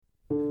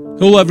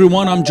Hello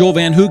everyone, I'm Joel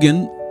Van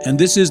Hoogen, and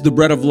this is The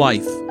Bread of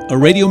Life, a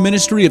radio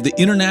ministry of the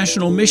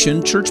International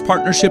Mission Church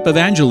Partnership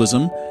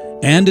Evangelism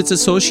and its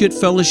associate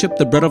fellowship,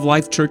 the Bread of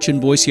Life Church in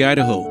Boise,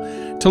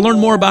 Idaho. To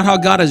learn more about how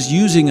God is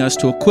using us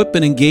to equip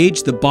and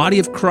engage the body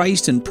of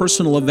Christ in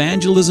personal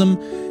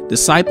evangelism,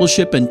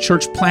 discipleship, and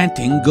church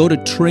planting, go to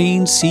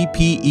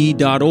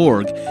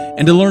traincpe.org.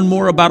 And to learn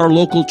more about our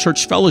local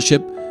church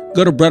fellowship,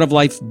 go to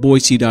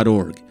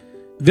breadoflifeboise.org.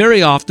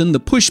 Very often, the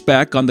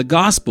pushback on the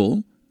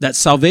gospel that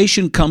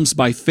salvation comes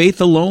by faith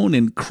alone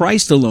in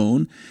Christ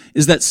alone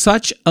is that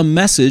such a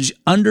message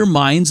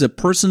undermines a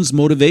person's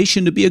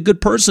motivation to be a good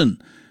person.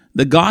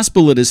 The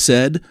gospel, it is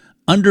said,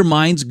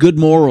 undermines good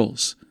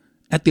morals.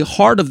 At the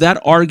heart of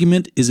that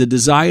argument is a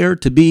desire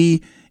to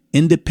be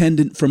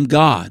independent from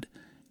God.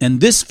 And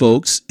this,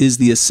 folks, is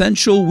the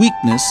essential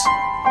weakness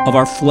of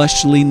our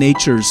fleshly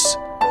natures.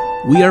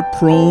 We are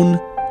prone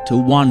to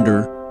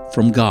wander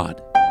from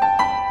God.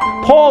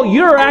 Paul,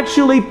 you're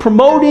actually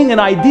promoting an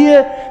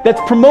idea that's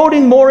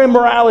promoting more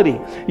immorality.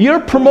 You're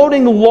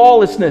promoting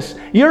lawlessness.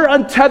 You're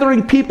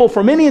untethering people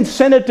from any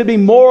incentive to be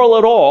moral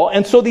at all.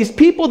 And so these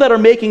people that are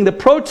making the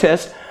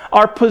protest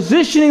are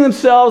positioning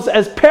themselves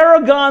as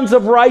paragons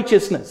of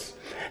righteousness.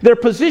 They're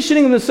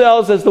positioning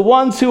themselves as the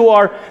ones who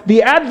are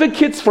the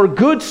advocates for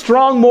good,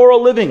 strong,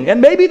 moral living.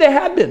 And maybe they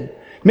have been.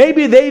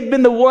 Maybe they've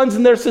been the ones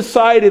in their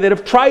society that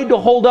have tried to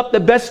hold up the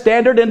best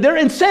standard, and they're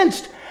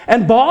incensed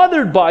and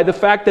bothered by the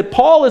fact that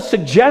Paul is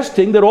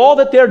suggesting that all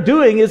that they're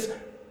doing is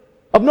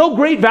of no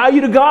great value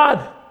to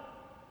God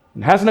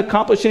and hasn't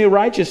accomplished any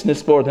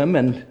righteousness for them.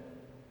 And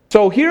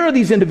so here are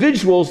these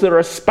individuals that are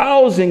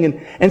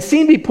espousing and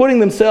seem to be putting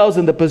themselves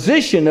in the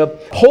position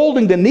of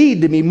holding the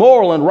need to be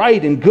moral and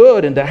right and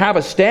good and to have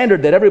a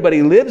standard that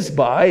everybody lives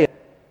by.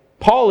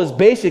 Paul is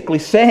basically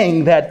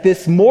saying that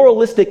this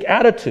moralistic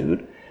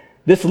attitude,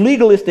 this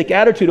legalistic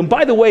attitude, and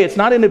by the way, it's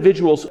not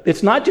individuals,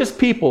 it's not just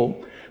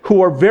people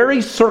who are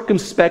very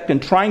circumspect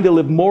and trying to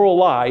live moral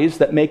lives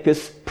that make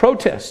this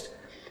protest.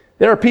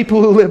 There are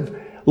people who live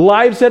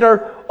lives that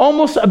are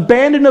almost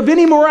abandoned of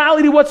any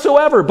morality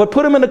whatsoever, but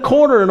put them in a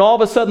corner and all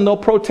of a sudden they'll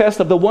protest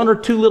of the one or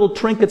two little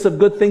trinkets of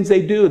good things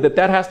they do,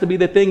 that has to be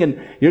the thing,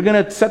 and you're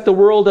going to set the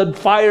world on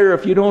fire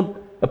if you don't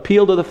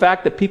appeal to the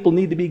fact that people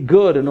need to be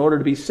good in order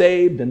to be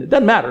saved, and it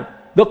doesn't matter.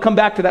 They'll come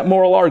back to that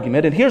moral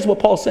argument, and here's what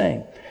Paul's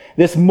saying.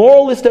 This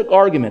moralistic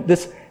argument,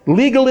 this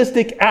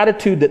legalistic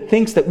attitude that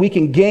thinks that we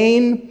can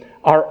gain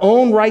our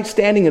own right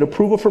standing and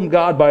approval from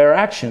God by our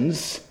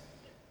actions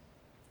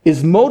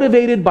is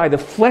motivated by the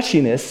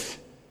fleshiness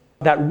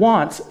that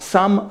wants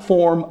some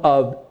form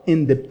of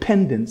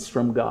independence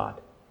from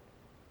God,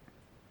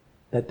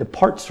 that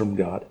departs from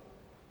God.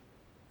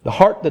 The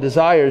heart that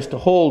desires to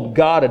hold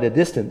God at a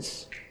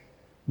distance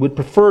would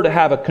prefer to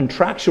have a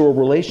contractual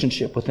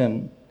relationship with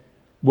Him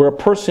where a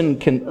person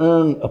can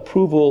earn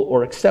approval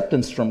or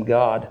acceptance from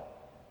God.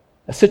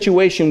 A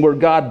situation where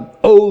God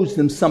owes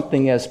them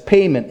something as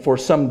payment for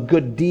some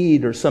good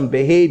deed or some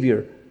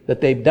behavior that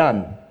they've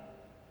done.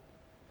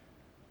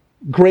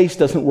 Grace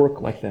doesn't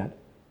work like that.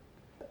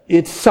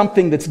 It's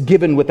something that's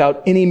given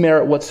without any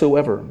merit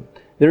whatsoever.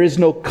 There is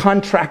no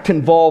contract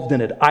involved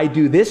in it. I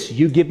do this,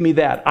 you give me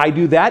that. I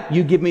do that,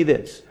 you give me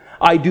this.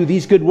 I do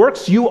these good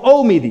works, you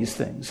owe me these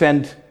things.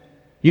 And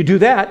you do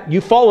that,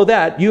 you follow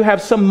that, you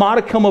have some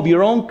modicum of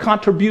your own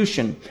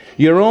contribution,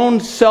 your own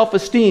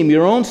self-esteem,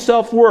 your own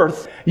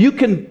self-worth. You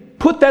can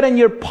put that in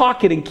your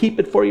pocket and keep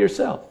it for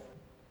yourself.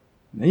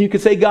 And you can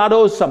say, God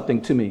owes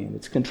something to me.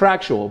 It's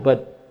contractual.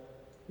 But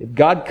if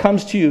God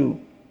comes to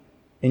you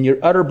in your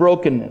utter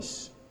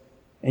brokenness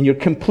and your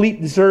complete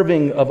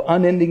deserving of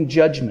unending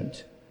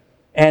judgment,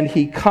 and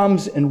He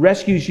comes and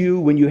rescues you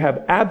when you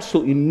have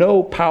absolutely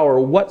no power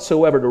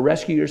whatsoever to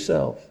rescue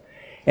yourself,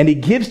 and He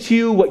gives to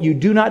you what you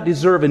do not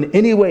deserve in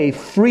any way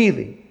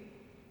freely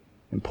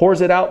and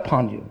pours it out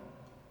upon you,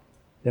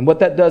 then what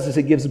that does is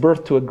it gives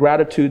birth to a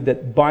gratitude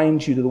that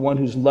binds you to the one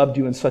who's loved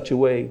you in such a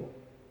way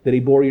that He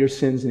bore your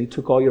sins and He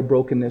took all your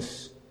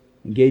brokenness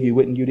and gave you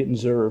what you didn't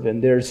deserve.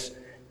 And there's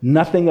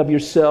nothing of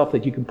yourself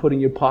that you can put in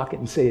your pocket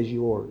and say is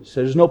yours.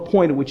 So there's no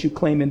point at which you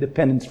claim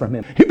independence from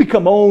Him. You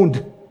become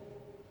owned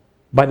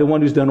by the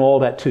one who's done all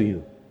that to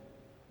you.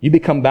 You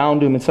become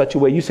bound to Him in such a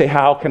way, you say,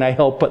 how can I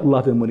help but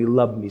love Him when He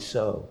loved me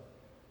so?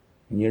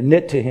 And you're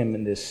knit to Him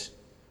in this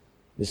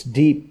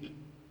deep,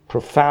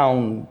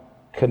 profound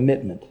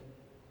commitment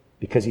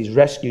because He's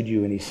rescued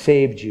you and He's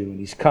saved you and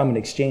He's come and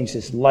exchanged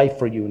His life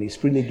for you and He's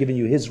freely given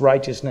you His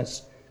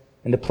righteousness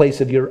in the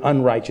place of your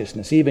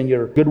unrighteousness. Even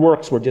your good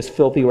works were just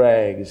filthy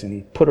rags, and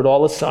He put it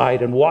all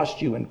aside and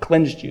washed you and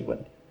cleansed you.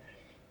 And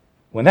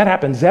when that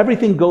happens,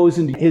 everything goes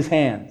into His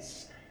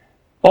hands.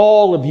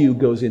 All of you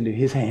goes into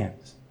His hands.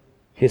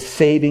 His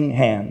saving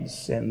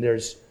hands, and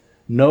there's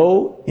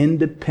no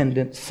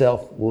independent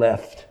self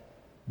left.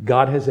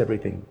 God has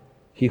everything.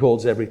 He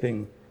holds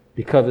everything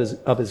because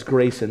of His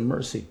grace and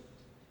mercy.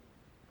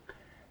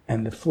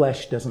 And the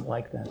flesh doesn't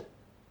like that.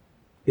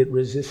 It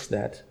resists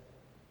that.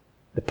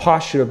 The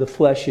posture of the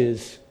flesh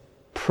is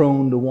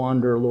prone to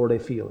wander, Lord, I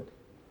feel it.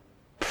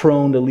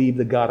 Prone to leave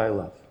the God I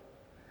love.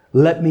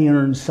 Let me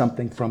earn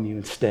something from you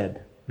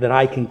instead that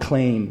I can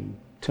claim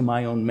to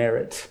my own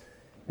merit,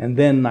 and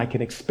then I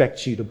can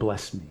expect you to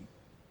bless me.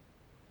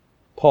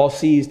 Paul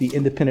sees the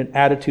independent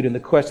attitude in the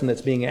question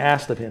that's being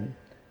asked of him.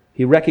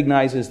 He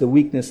recognizes the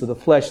weakness of the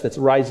flesh that's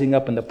rising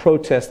up in the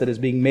protest that is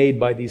being made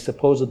by these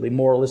supposedly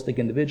moralistic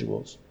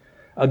individuals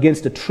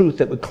against a truth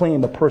that would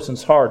claim a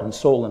person's heart and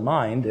soul and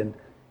mind. And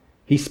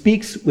he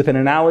speaks with an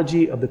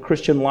analogy of the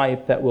Christian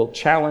life that will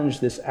challenge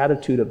this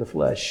attitude of the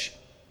flesh.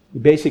 He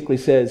basically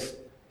says,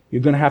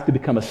 you're going to have to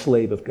become a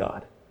slave of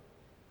God.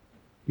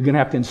 You're going to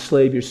have to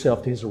enslave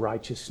yourself to his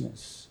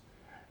righteousness.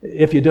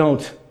 If you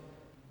don't,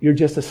 you're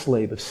just a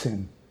slave of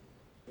sin.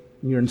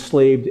 You're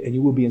enslaved, and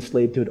you will be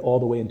enslaved to it all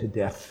the way into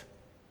death.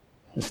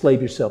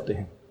 Enslave yourself to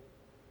him.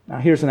 Now,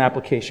 here's an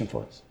application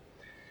for us.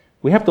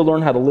 We have to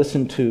learn how to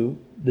listen to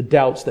the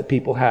doubts that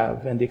people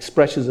have and the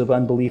expressions of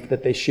unbelief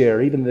that they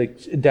share, even the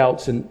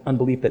doubts and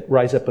unbelief that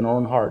rise up in our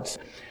own hearts.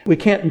 We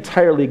can't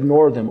entirely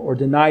ignore them or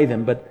deny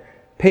them, but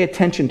pay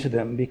attention to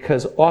them,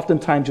 because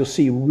oftentimes you'll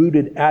see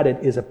rooted at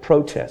it is a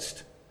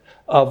protest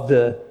of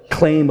the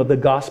claim of the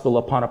gospel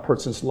upon a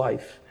person's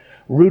life.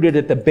 Rooted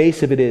at the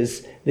base of it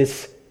is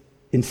this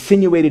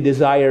insinuated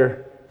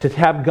desire to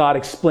have God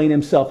explain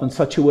himself in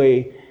such a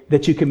way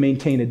that you can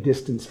maintain a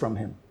distance from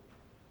him.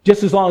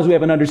 Just as long as we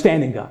have an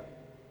understanding God.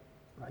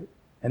 Right?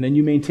 And then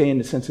you maintain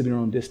a sense of your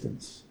own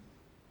distance.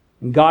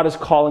 And God is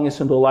calling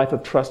us into a life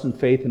of trust and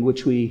faith in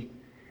which we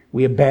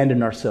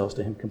abandon ourselves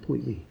to him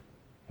completely.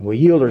 And we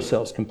yield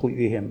ourselves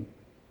completely to him.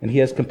 And he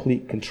has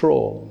complete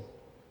control.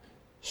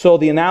 So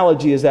the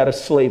analogy is that of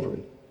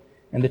slavery.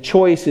 And the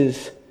choice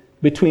is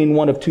between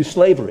one of two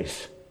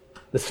slaveries.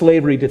 The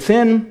slavery to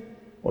sin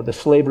or the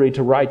slavery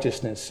to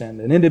righteousness. And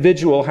an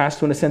individual has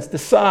to, in a sense,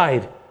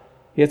 decide.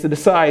 He has to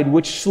decide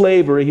which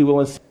slavery he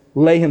will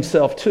lay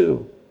himself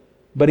to.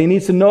 But he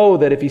needs to know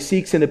that if he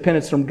seeks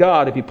independence from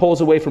God, if he pulls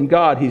away from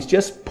God, his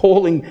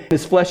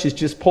flesh is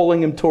just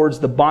pulling him towards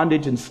the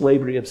bondage and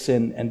slavery of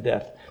sin and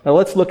death. Now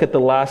let's look at the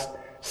last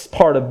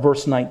part of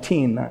verse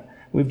 19.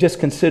 We've just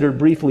considered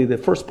briefly the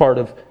first part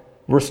of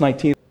verse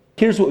 19.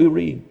 Here's what we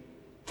read.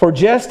 For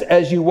just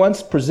as you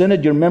once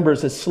presented your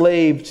members as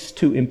slaves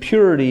to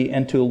impurity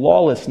and to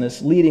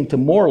lawlessness, leading to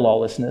more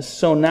lawlessness,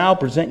 so now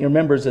present your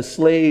members as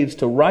slaves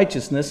to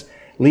righteousness,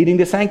 leading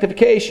to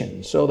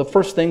sanctification. So the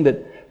first thing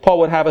that Paul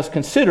would have us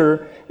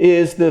consider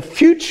is the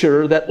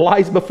future that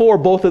lies before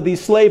both of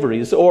these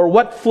slaveries, or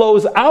what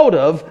flows out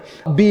of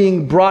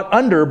being brought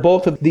under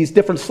both of these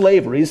different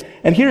slaveries.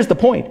 And here's the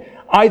point.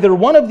 Either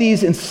one of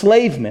these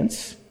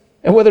enslavements,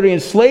 and whether you're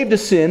enslaved to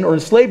sin or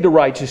enslaved to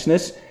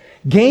righteousness,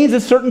 gains a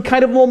certain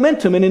kind of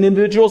momentum in an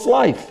individual's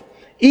life.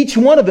 Each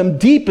one of them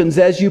deepens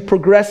as you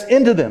progress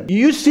into them.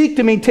 You seek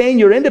to maintain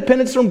your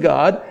independence from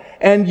God,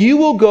 and you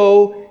will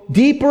go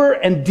deeper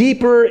and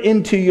deeper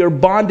into your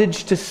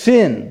bondage to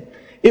sin.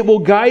 It will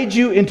guide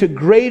you into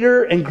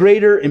greater and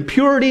greater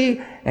impurity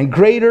and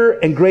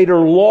greater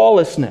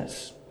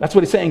lawlessness. That's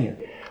what he's saying here.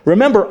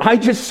 Remember, I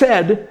just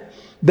said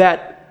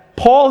that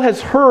Paul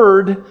has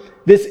heard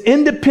this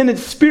independent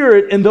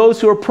spirit in those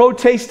who are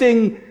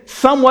protesting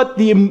somewhat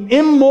the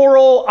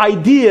immoral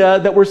idea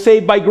that we're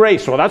saved by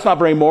grace. Well, that's not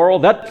very moral.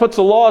 That puts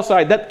the law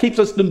aside. That keeps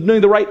us from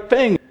doing the right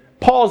thing.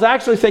 Paul's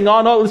actually saying,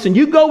 oh no, listen,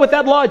 you go with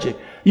that logic.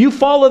 You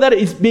follow that.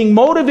 It's being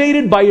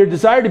motivated by your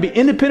desire to be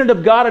independent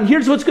of God. And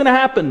here's what's going to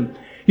happen.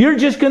 You're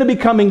just going to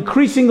become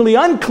increasingly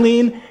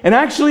unclean. And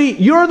actually,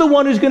 you're the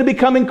one who's going to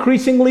become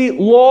increasingly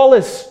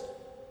lawless.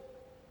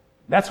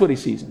 That's what he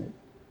sees in it.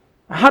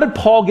 How did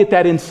Paul get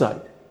that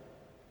insight?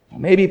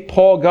 Maybe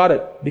Paul got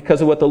it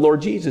because of what the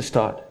Lord Jesus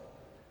taught.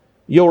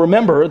 You'll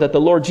remember that the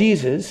Lord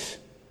Jesus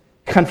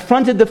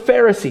confronted the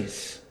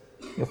Pharisees.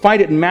 You'll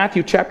find it in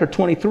Matthew chapter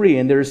 23,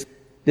 and there's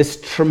this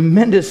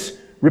tremendous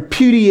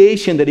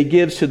repudiation that he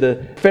gives to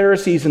the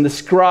Pharisees and the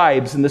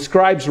scribes. And the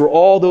scribes were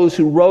all those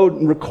who wrote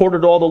and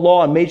recorded all the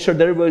law and made sure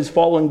that everybody was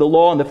following the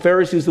law. And the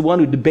Pharisee was the one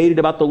who debated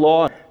about the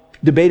law,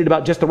 debated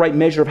about just the right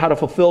measure of how to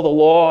fulfill the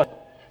law,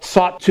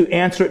 sought to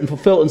answer it and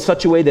fulfill it in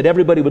such a way that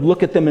everybody would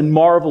look at them and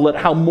marvel at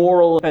how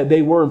moral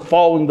they were in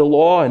following the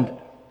law. And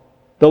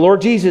the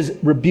Lord Jesus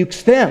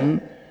rebukes them,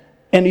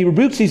 and he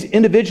rebukes these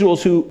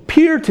individuals who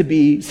appear to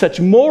be such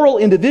moral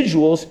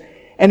individuals,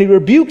 and he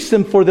rebukes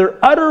them for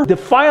their utter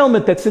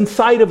defilement that's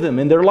inside of them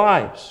in their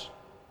lives.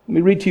 Let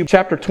me read to you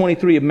chapter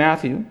 23 of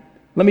Matthew.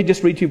 Let me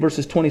just read to you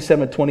verses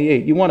 27 and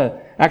 28. You want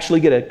to actually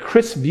get a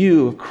crisp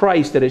view of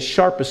Christ at his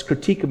sharpest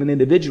critique of an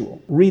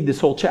individual. Read this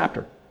whole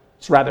chapter.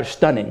 It's rather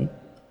stunning.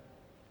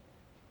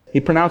 He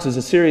pronounces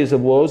a series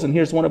of woes, and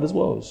here's one of his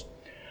woes.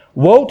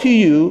 Woe to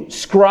you,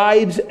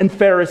 scribes and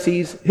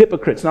Pharisees,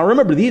 hypocrites. Now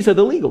remember, these are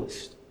the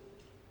legalists.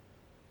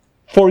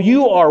 For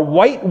you are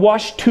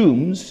whitewashed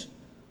tombs,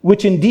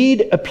 which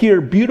indeed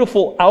appear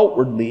beautiful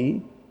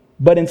outwardly,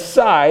 but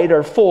inside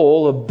are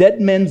full of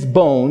dead men's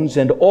bones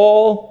and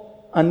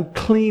all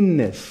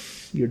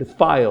uncleanness. You're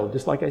defiled,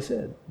 just like I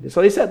said.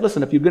 So they said,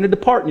 listen, if you're going to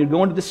depart and you're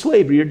going into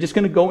slavery, you're just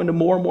going to go into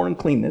more and more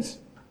uncleanness.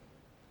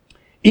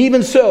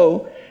 Even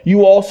so,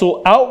 you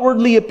also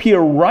outwardly appear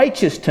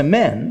righteous to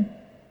men,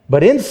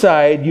 but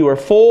inside you are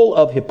full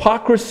of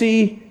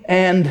hypocrisy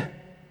and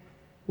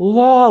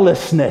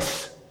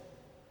lawlessness.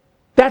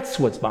 That's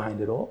what's behind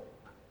it all.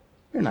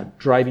 You're not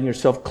driving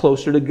yourself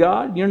closer to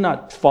God. You're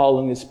not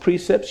following His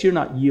precepts. You're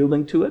not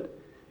yielding to it.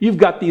 You've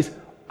got these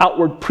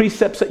outward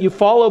precepts that you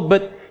follow,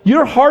 but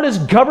your heart is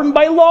governed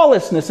by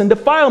lawlessness and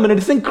defilement, and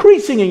it's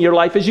increasing in your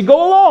life as you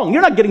go along.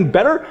 You're not getting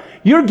better.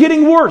 You're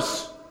getting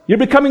worse. You're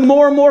becoming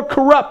more and more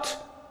corrupt.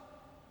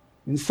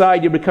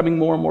 Inside, you're becoming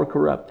more and more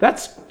corrupt.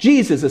 That's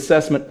Jesus'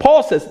 assessment.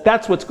 Paul says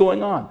that's what's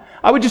going on.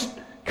 I would just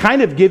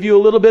kind of give you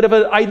a little bit of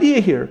an idea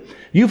here.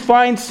 You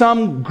find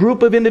some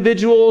group of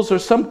individuals or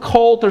some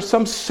cult or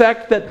some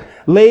sect that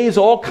lays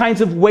all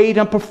kinds of weight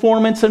on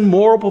performance and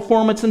moral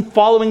performance and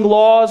following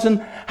laws and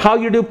how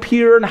you're to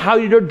appear and how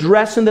you're to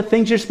dress and the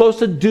things you're supposed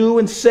to do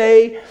and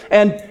say.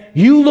 And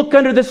you look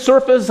under the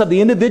surface of the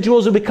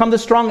individuals who become the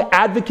strong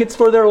advocates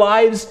for their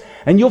lives,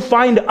 and you'll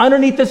find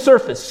underneath the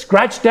surface,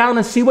 scratch down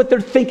and see what they're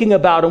thinking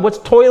about and what's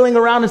toiling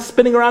around and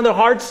spinning around their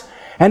hearts.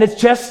 And it's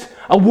just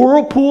a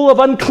whirlpool of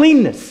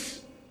uncleanness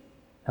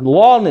and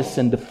lawlessness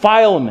and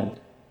defilement.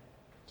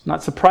 It's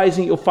not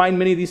surprising you'll find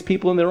many of these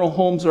people in their own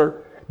homes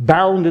are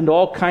bound into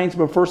all kinds of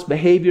perverse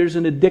behaviors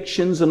and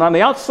addictions, and on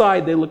the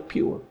outside they look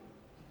pure.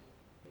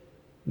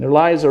 Their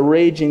lives are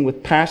raging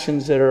with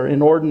passions that are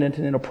inordinate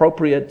and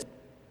inappropriate.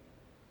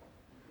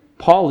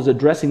 Paul is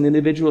addressing the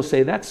individual,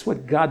 say, that's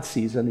what God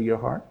sees under your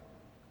heart.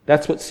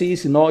 That's what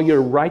sees in all your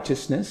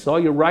righteousness. All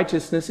your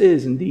righteousness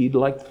is indeed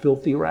like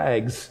filthy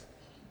rags.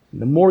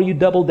 And the more you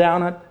double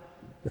down on it,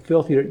 the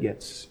filthier it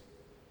gets.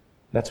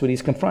 That's what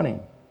he's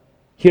confronting.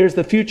 Here's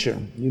the future.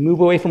 You move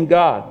away from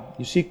God.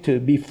 You seek to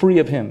be free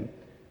of Him.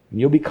 And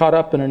you'll be caught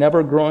up in an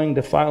ever-growing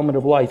defilement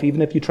of life,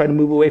 even if you try to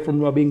move away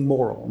from being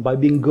moral and by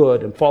being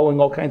good and following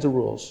all kinds of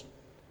rules.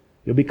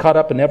 You'll be caught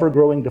up in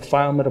ever-growing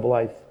defilement of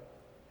life.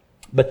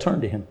 But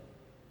turn to Him.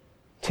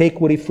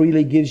 Take what He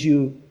freely gives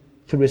you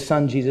through His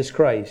Son, Jesus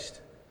Christ.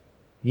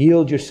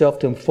 Yield yourself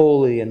to Him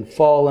fully and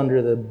fall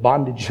under the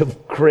bondage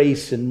of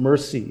grace and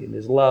mercy and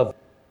His love.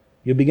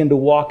 You'll begin to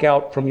walk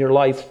out from your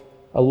life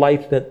a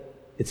life that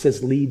it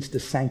says leads to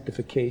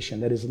sanctification,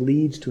 that is,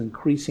 leads to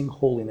increasing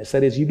holiness.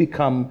 That is, you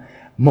become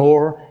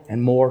more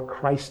and more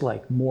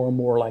Christ-like, more and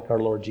more like our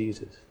Lord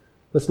Jesus.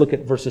 Let's look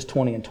at verses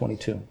 20 and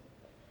 22.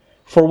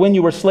 For when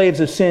you were slaves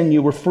of sin,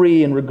 you were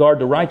free in regard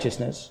to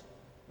righteousness.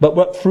 But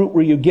what fruit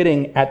were you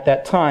getting at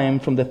that time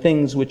from the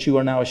things which you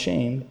are now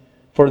ashamed?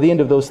 For the end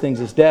of those things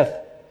is death.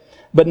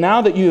 But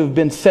now that you have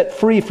been set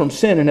free from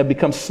sin and have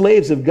become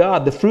slaves of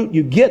God, the fruit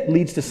you get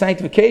leads to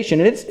sanctification,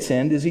 and its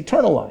end is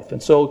eternal life.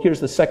 And so here's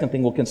the second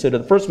thing we'll consider.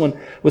 The first one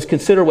was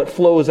consider what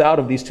flows out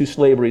of these two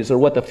slaveries, or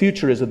what the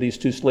future is of these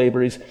two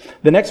slaveries.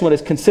 The next one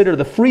is consider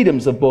the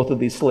freedoms of both of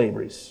these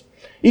slaveries.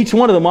 Each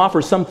one of them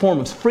offers some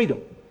form of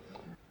freedom.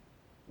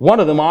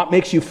 One of them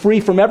makes you free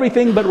from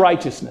everything but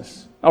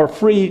righteousness, or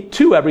free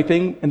to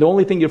everything, and the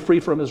only thing you're free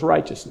from is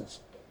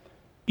righteousness.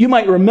 You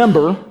might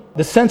remember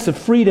the sense of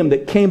freedom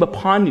that came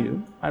upon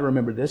you. I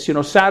remember this.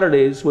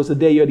 Saturdays was the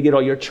day you had to get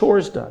all your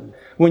chores done.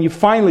 When you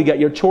finally got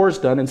your chores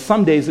done, and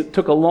some days it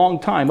took a long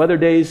time, other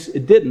days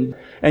it didn't,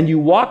 and you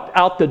walked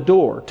out the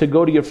door to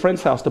go to your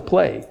friend's house to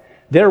play,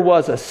 there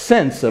was a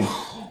sense of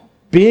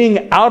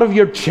being out of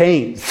your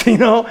chains,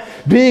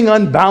 being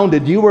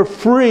unbounded. You were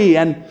free,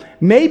 and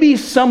maybe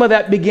some of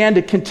that began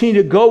to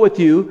continue to go with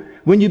you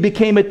when you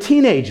became a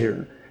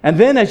teenager. And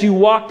then as you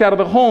walked out of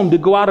the home to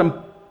go out and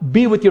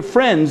be with your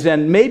friends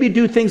and maybe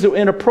do things that were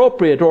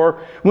inappropriate,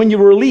 or when you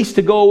were released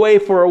to go away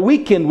for a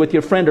weekend with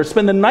your friend or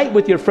spend the night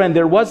with your friend,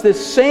 there was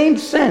this same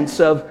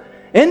sense of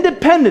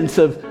independence,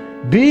 of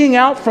being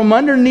out from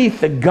underneath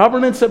the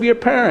governance of your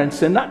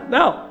parents. And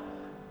now,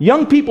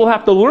 young people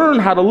have to learn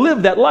how to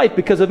live that life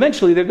because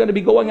eventually they're going to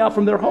be going out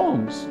from their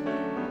homes.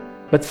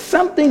 But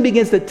something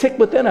begins to tick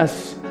within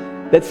us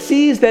that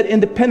sees that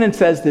independence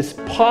as this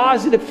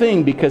positive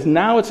thing, because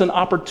now it's an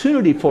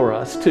opportunity for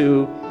us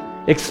to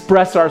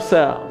express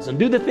ourselves and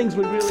do the things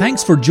we really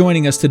Thanks for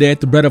joining us today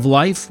at the Bread of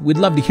Life. We'd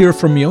love to hear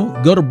from you.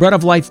 Go to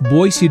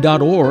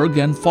breadoflifeboise.org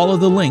and follow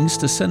the links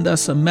to send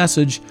us a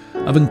message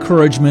of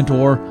encouragement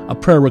or a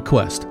prayer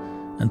request.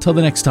 Until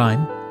the next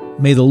time,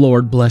 may the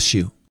Lord bless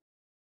you.